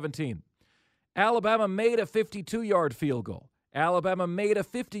 7 of the 17. Alabama made a 52-yard field goal. Alabama made a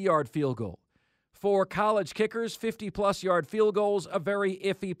 50-yard field goal. For college kickers, 50-plus yard field goals, a very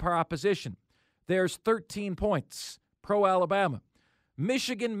iffy proposition. There's 13 points, pro-Alabama.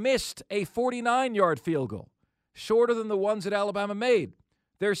 Michigan missed a 49-yard field goal, shorter than the ones that Alabama made.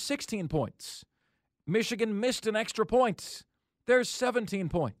 There's 16 points. Michigan missed an extra point. There's 17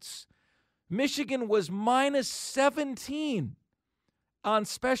 points. Michigan was minus 17 on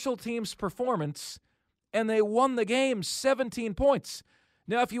special teams performance, and they won the game 17 points.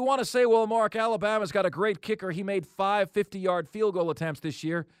 Now, if you want to say, well, Mark, Alabama's got a great kicker. He made 5 50-yard field goal attempts this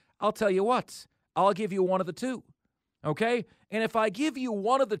year. I'll tell you what. I'll give you one of the two, okay? And if I give you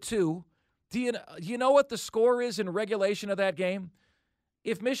one of the two, do you know what the score is in regulation of that game?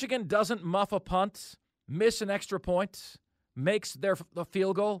 If Michigan doesn't muff a punt, miss an extra point, makes the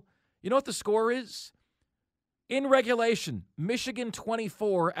field goal, you know what the score is? In regulation, Michigan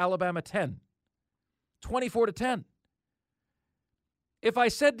 24, Alabama 10. 24-10. If I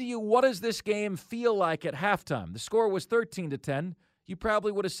said to you, what does this game feel like at halftime? The score was 13-10. You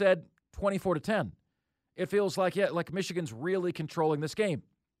probably would have said 24-10. It feels like, yeah, like Michigan's really controlling this game.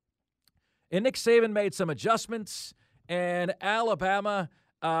 And Nick Saban made some adjustments, and Alabama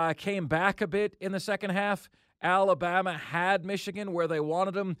came back a bit in the second half. Alabama had Michigan where they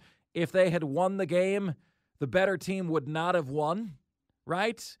wanted them. If they had won the game, the better team would not have won,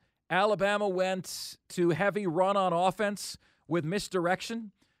 right? Alabama went to heavy run on offense with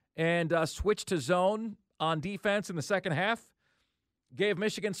misdirection and switched to zone on defense in the second half. Gave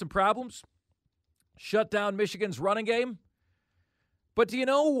Michigan some problems. Shut down Michigan's running game. But do you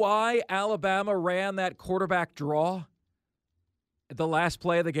know why Alabama ran that quarterback draw at the last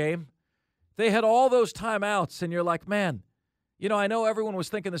play of the game? They had all those timeouts, and you're like, man, you know, I know everyone was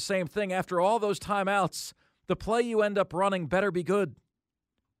thinking the same thing. After all those timeouts, the play you end up running better be good.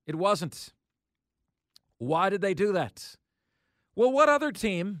 It wasn't. Why did they do that? Well, what other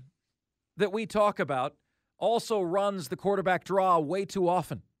team that we talk about also runs the quarterback draw way too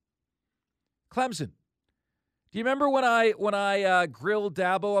often? Clemson. Do you remember when I grilled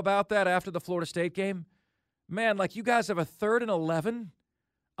Dabo about that after the Florida State game? Man, like, you guys have a 3rd and 11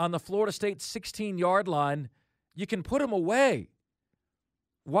 on the Florida State 16-yard line. You can put them away.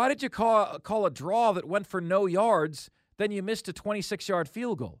 Why did you call a draw that went for no yards, then you missed a 26-yard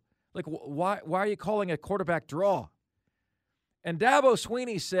field goal? Like, why are you calling a quarterback draw? And Dabo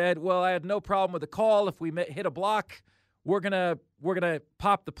Sweeney said, well, I had no problem with the call. If we hit a block, we're gonna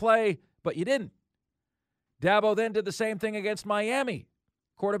pop the play, but you didn't. Dabo then did the same thing against Miami.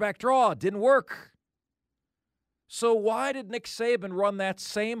 Quarterback draw, didn't work. So why did Nick Saban run that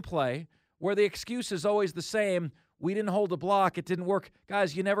same play where the excuse is always the same? We didn't hold a block, it didn't work.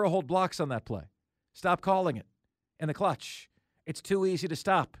 Guys, you never hold blocks on that play. Stop calling it in the clutch. It's too easy to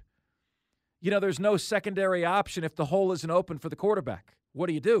stop. You know, there's no secondary option if the hole isn't open for the quarterback. What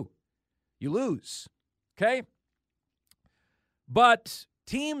do? You lose, okay? But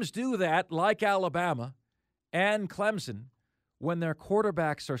teams do that, like Alabama and Clemson, when their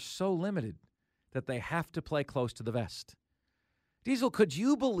quarterbacks are so limited that they have to play close to the vest. Diesel, could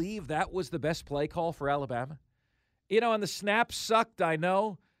you believe that was the best play call for Alabama? And the snap sucked, I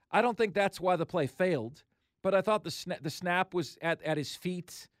know. I don't think that's why the play failed, but I thought the snap was at his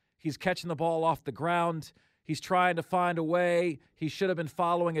feet. He's catching the ball off the ground. He's trying to find a way. He should have been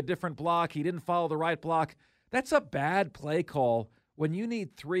following a different block. He didn't follow the right block. That's a bad play call when you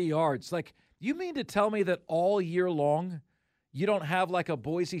need 3 yards. Like, you mean to tell me that all year long you don't have like a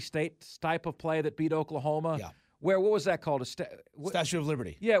Boise State type of play that beat Oklahoma? Yeah. Where, what was that called? Statue of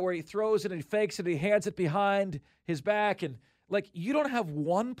Liberty. Yeah, where he throws it and he fakes it and he hands it behind his back. And, like, you don't have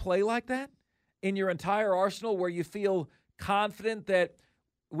one play like that in your entire arsenal where you feel confident that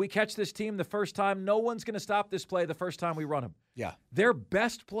we catch this team the first time. No one's going to stop this play the first time we run them. Yeah. Their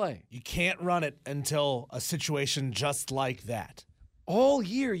best play. You can't run it until a situation just like that. All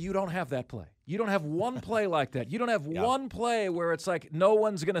year, you don't have that play. You don't have one play like that. You don't have one play where it's like no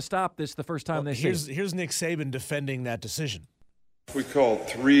one's going to stop this the first time they see it. Here's Nick Saban defending that decision. We called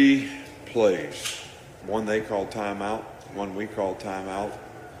 3 plays. One they called timeout, one we called timeout,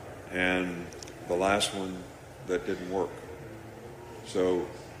 and the last one that didn't work. So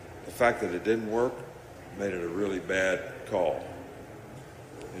the fact that it didn't work made it a really bad call.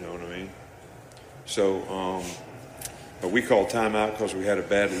 You know what I mean? So, but we called timeout because we had a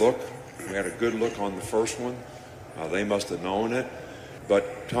bad look. We had a good look on the first one. They must have known it.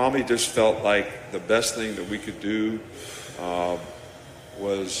 But Tommy just felt like the best thing that we could do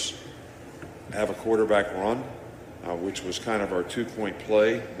was have a quarterback run, which was kind of our 2-point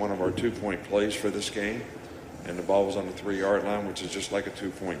play, one of our 2-point plays for this game. And the ball was on the 3-yard line, which is just like a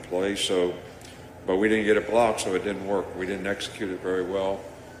 2-point play. So, but we didn't get it blocked, so it didn't work. We didn't execute it very well,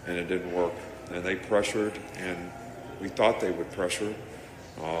 and it didn't work. And they pressured, and we thought they would pressure,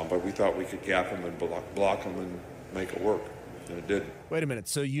 but we thought we could gap them and block them and make it work, and it didn't. Wait a minute.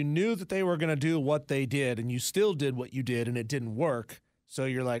 So you knew that they were going to do what they did, and you still did what you did, and it didn't work. So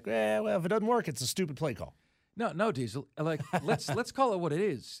you're like, well, if it doesn't work, it's a stupid play call. No, Diesel. Like, let's call it what it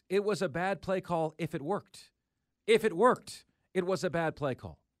is. It was a bad play call if it worked. If it worked, it was a bad play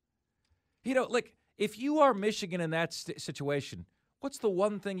call. Like, if you are Michigan in that situation, what's the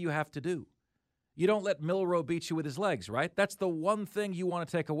one thing you have to do? You don't let Milroe beat you with his legs, right? That's the one thing you want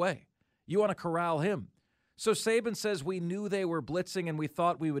to take away. You want to corral him. So Saban says we knew they were blitzing and we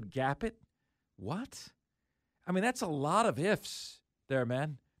thought we would gap it. What? I mean, that's a lot of ifs there,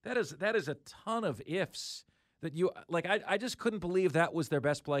 man. That is a ton of ifs that you like. I just couldn't believe that was their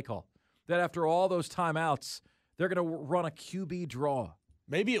best play call. That after all those timeouts, they're going to run a QB draw.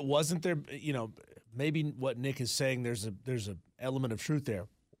 Maybe it wasn't their, maybe what Nick is saying, there's a element of truth there.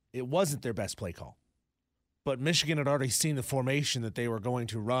 It wasn't their best play call. But Michigan had already seen the formation that they were going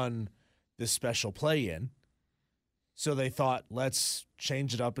to run this special play in. So they thought, let's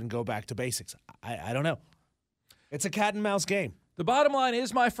change it up and go back to basics. I don't know. It's a cat and mouse game. The bottom line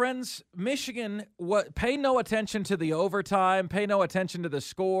is, my friends, Michigan, pay no attention to the overtime, pay no attention to the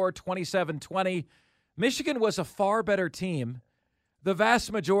score, 27-20. Michigan was a far better team the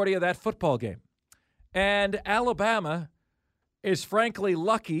vast majority of that football game. And Alabama is frankly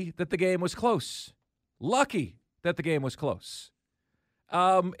lucky that the game was close. Lucky that the game was close.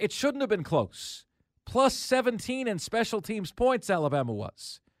 It shouldn't have been close. Plus 17 in special teams points, Alabama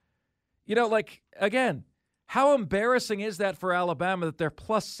was. Again, how embarrassing is that for Alabama that they're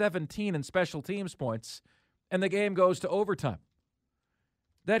plus 17 in special teams points and the game goes to overtime?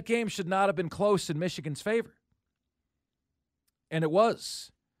 That game should not have been close in Michigan's favor. And it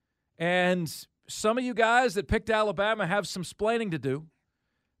was. And some of you guys that picked Alabama have some splaining to do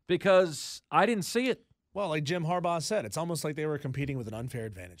because I didn't see it. Well, like Jim Harbaugh said, it's almost like they were competing with an unfair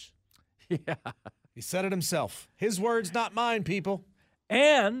advantage. Yeah. He said it himself. His words, not mine, people.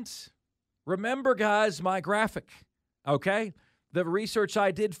 And remember, guys, my graphic, okay? The research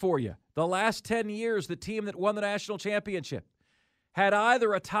I did for you. The last 10 years, the team that won the national championship had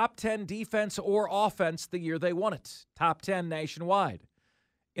either a top 10 defense or offense the year they won it. Top 10 nationwide.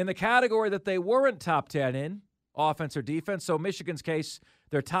 In the category that they weren't top 10 in, offense or defense, so Michigan's case,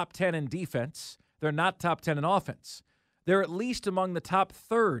 they're top 10 in defense. They're not top 10 in offense. They're at least among the top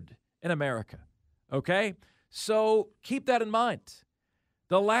third in America. Okay? So keep that in mind.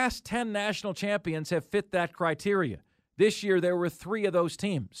 The last 10 national champions have fit that criteria. This year, there were 3 of those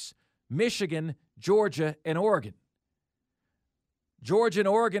teams: Michigan, Georgia, and Oregon. Georgia and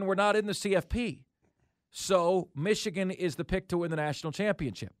Oregon were not in the CFP. So Michigan is the pick to win the national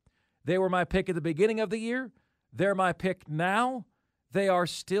championship. They were my pick at the beginning of the year. They're my pick now. They are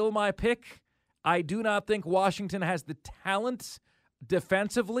still my pick. I do not think Washington has the talent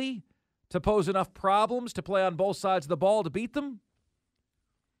defensively to pose enough problems to play on both sides of the ball to beat them.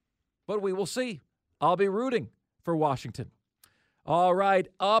 But we will see. I'll be rooting for Washington. All right,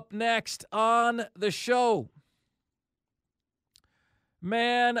 up next on the show.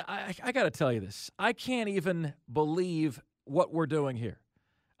 Man, I got to tell you this. I can't even believe what we're doing here.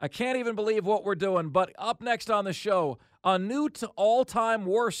 I can't even believe what we're doing. But up next on the show, a new all-time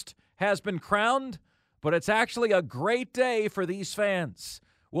worst has been crowned, but it's actually a great day for these fans.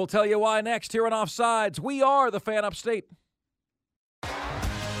 We'll tell you why next here on Offsides. We are the Fan Upstate.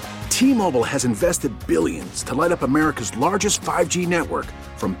 T-Mobile has invested billions to light up America's largest 5G network,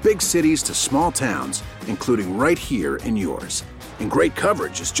 from big cities to small towns, including right here in yours. And great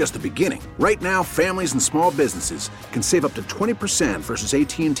coverage is just the beginning. Right now, families and small businesses can save up to 20% versus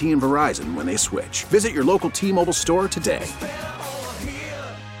AT&T and Verizon when they switch. Visit your local T-Mobile store today.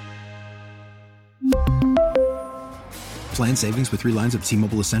 Plan savings with 3 lines of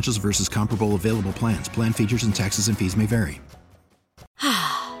T-Mobile Essentials versus comparable available plans. Plan features and taxes and fees may vary.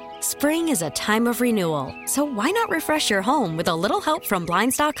 Spring is a time of renewal, so why not refresh your home with a little help from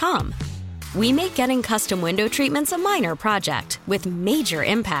Blinds.com? We make getting custom window treatments a minor project with major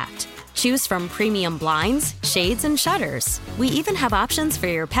impact. Choose from premium blinds, shades, and shutters. We even have options for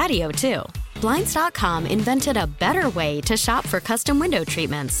your patio, too. Blinds.com invented a better way to shop for custom window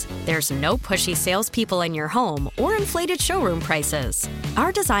treatments. There's no pushy salespeople in your home or inflated showroom prices.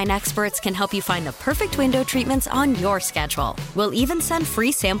 Our design experts can help you find the perfect window treatments on your schedule. We'll even send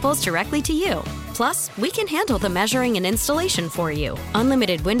free samples directly to you. Plus, we can handle the measuring and installation for you.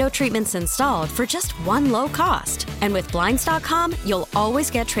 Unlimited window treatments installed for just one low cost. And with Blinds.com, you'll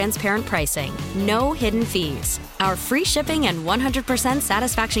always get transparent pricing. No hidden fees. Our free shipping and 100%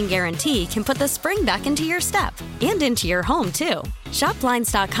 satisfaction guarantee can put the spring back into your step and into your home, too. Shop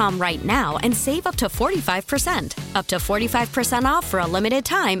Blinds.com right now and save up to 45%. Up to 45% off for a limited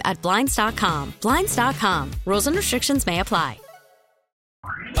time at Blinds.com. Blinds.com. Rules and restrictions may apply.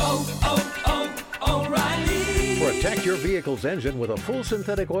 O'Reilly. Protect your vehicle's engine with a full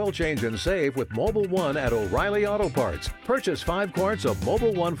synthetic oil change and save with Mobil 1 at O'Reilly Auto Parts. Purchase 5 quarts of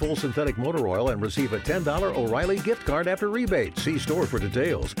Mobil 1 full synthetic motor oil and receive a $10 O'Reilly gift card after rebate. See store for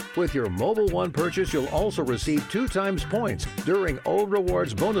details. With your Mobil 1 purchase, you'll also receive 2 times points during O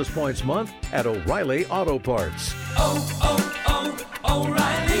Rewards Bonus Points Month at O'Reilly Auto Parts.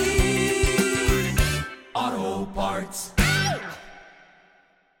 O'Reilly.